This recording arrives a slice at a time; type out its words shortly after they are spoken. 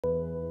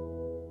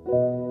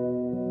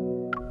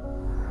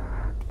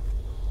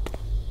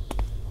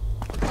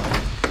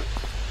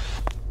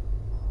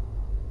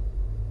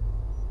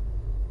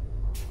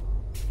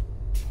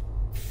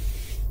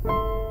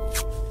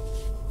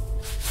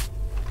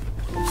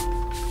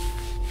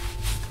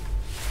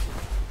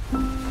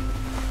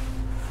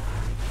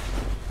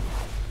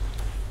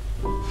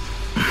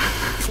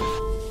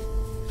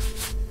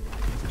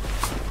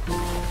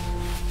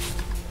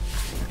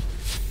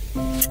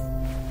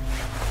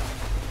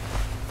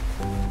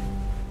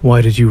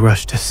Why did you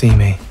rush to see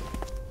me?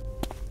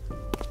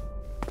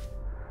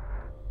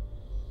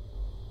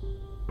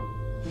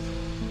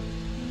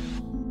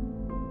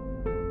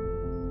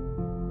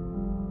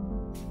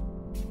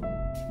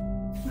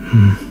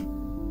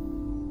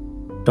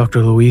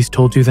 Dr. Louise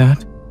told you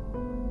that?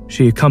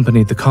 She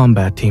accompanied the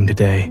combat team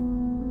today.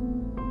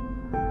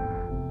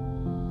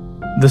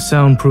 The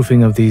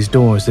soundproofing of these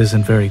doors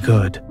isn't very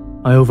good.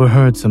 I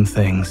overheard some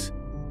things.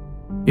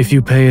 If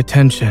you pay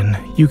attention,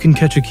 you can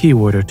catch a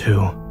keyword or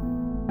two.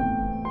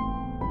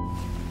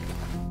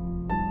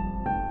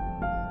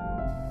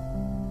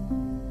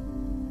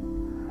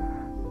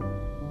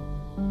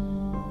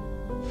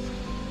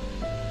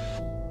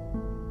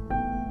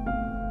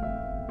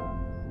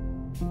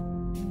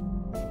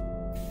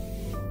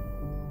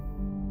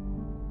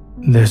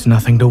 There's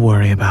nothing to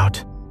worry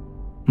about.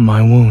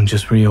 My wound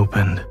just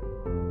reopened.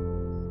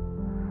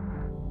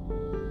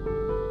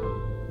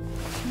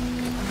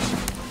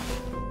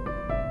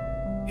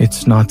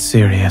 It's not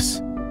serious.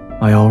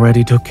 I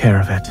already took care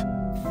of it.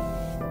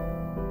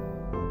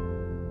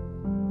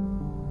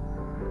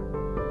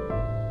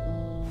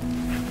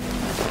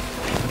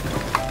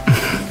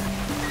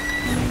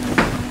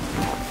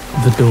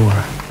 The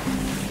door.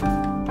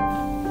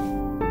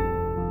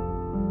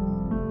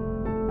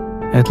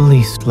 At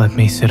least let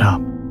me sit up.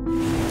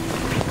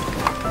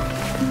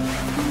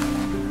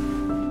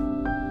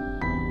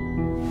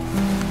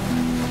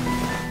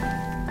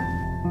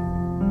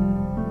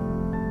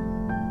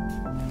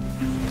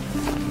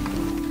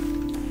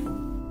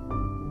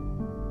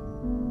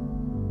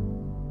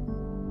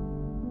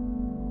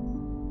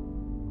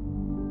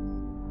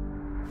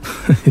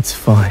 It's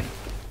fine.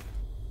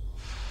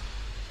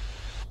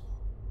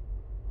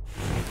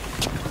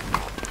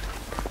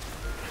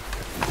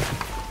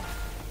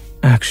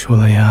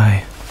 Actually,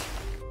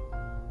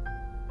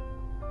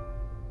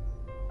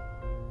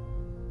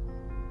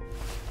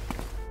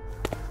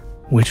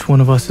 Which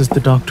one of us is the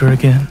doctor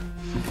again?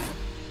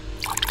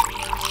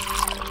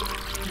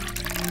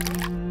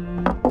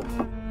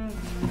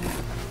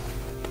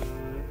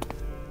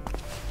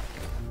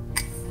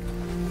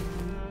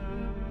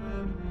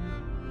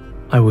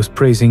 I was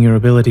praising your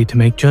ability to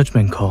make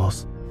judgment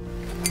calls.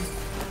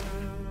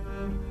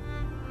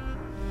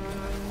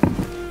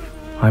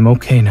 I'm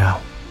okay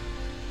now.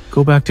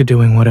 Go back to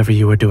doing whatever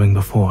you were doing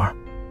before.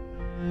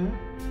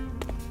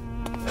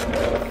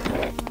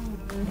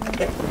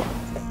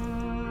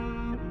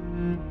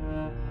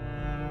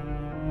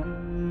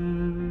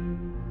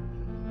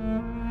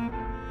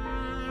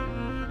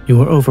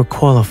 You are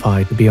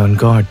overqualified to be on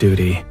guard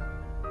duty.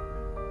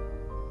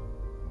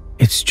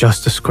 It's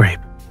just a scrape.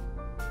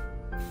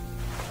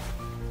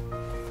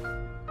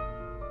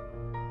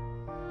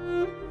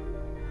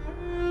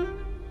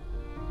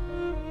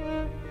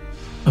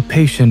 A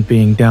patient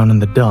being down in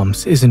the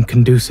dumps isn't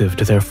conducive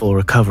to their full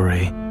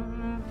recovery.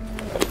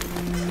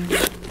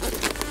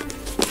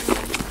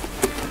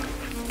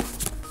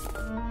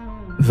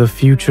 The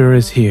future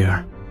is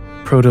here.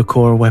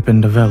 Protocore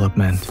weapon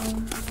development.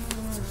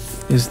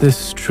 Is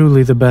this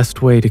truly the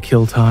best way to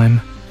kill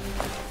time?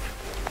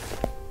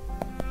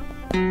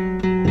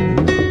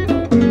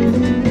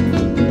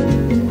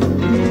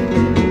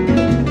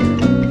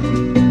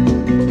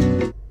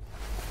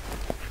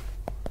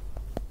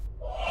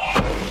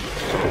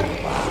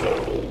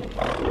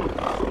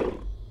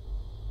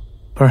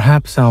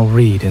 Perhaps I'll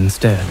read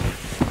instead.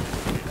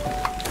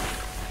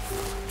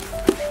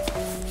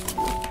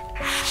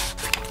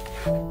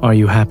 Are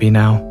you happy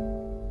now?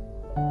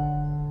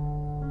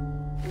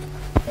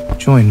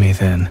 Join me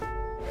then.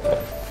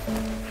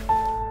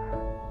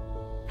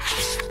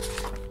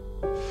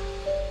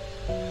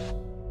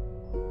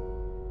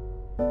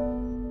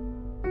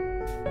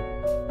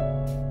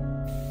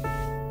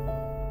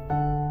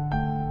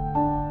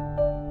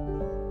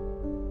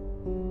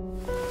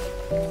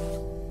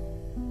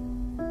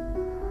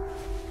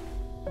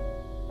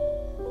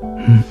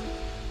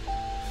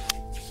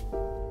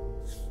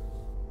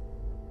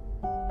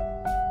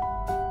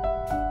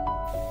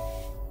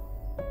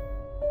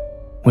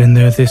 When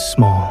they're this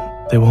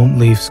small, they won't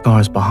leave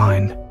scars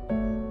behind.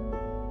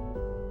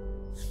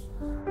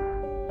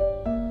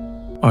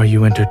 Are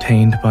you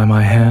entertained by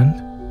my hand?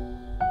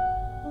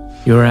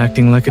 You're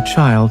acting like a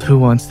child who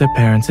wants their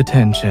parents'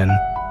 attention.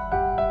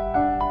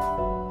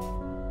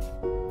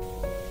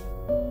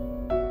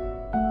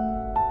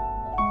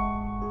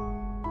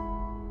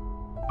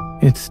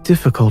 It's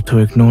difficult to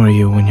ignore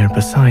you when you're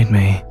beside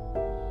me.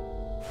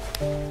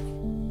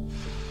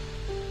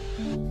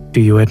 Do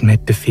you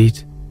admit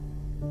defeat?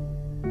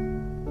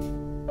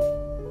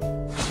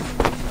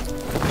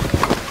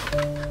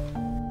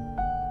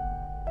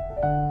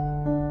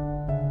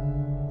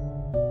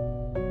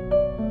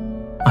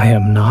 I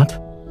am not.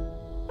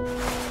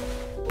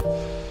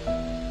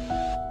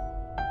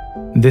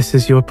 This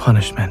is your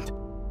punishment.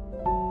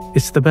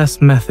 It's the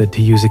best method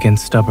to use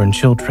against stubborn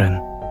children.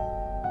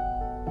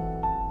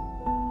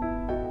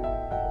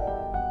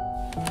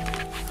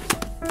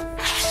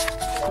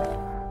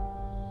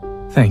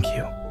 Thank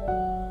you.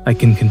 I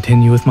can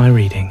continue with my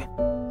reading.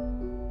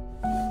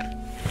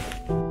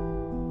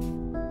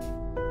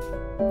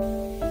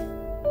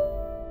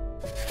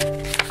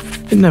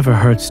 never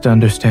hurts to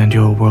understand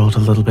your world a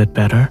little bit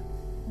better.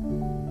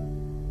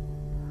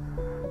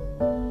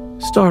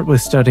 Start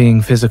with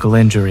studying physical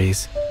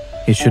injuries.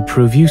 It should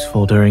prove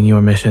useful during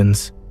your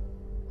missions.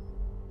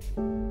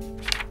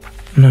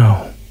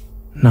 No,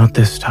 not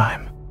this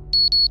time.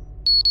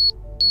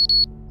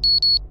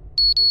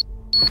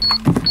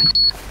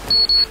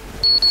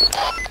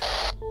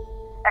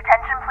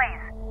 Attention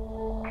please.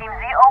 Team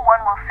Z01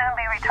 will soon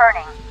be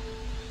returning.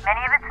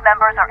 Many of its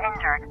members are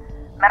injured.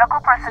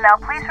 Medical personnel,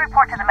 please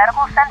report to the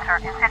medical center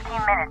in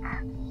 15 minutes.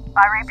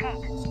 I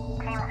repeat,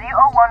 Team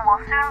Z01 will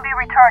soon be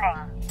returning.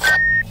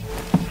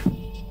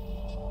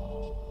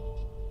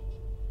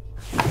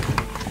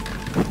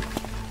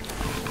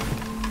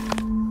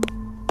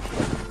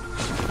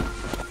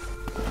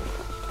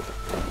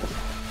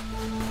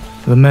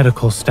 The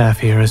medical staff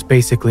here is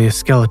basically a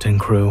skeleton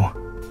crew.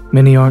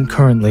 Many aren't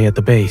currently at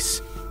the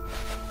base.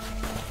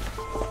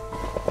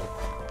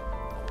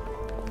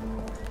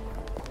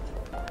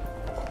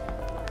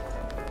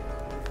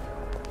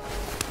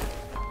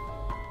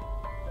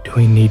 Do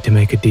we need to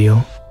make a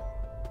deal?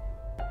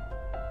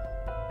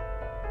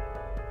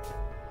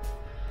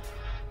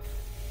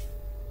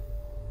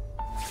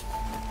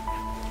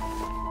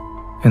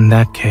 In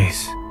that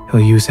case,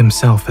 he'll use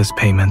himself as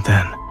payment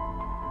then.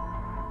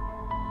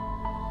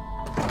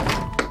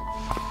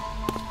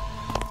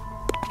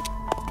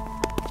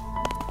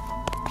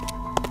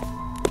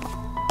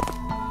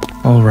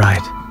 All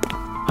right.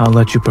 I'll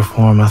let you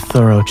perform a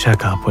thorough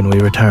checkup when we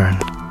return.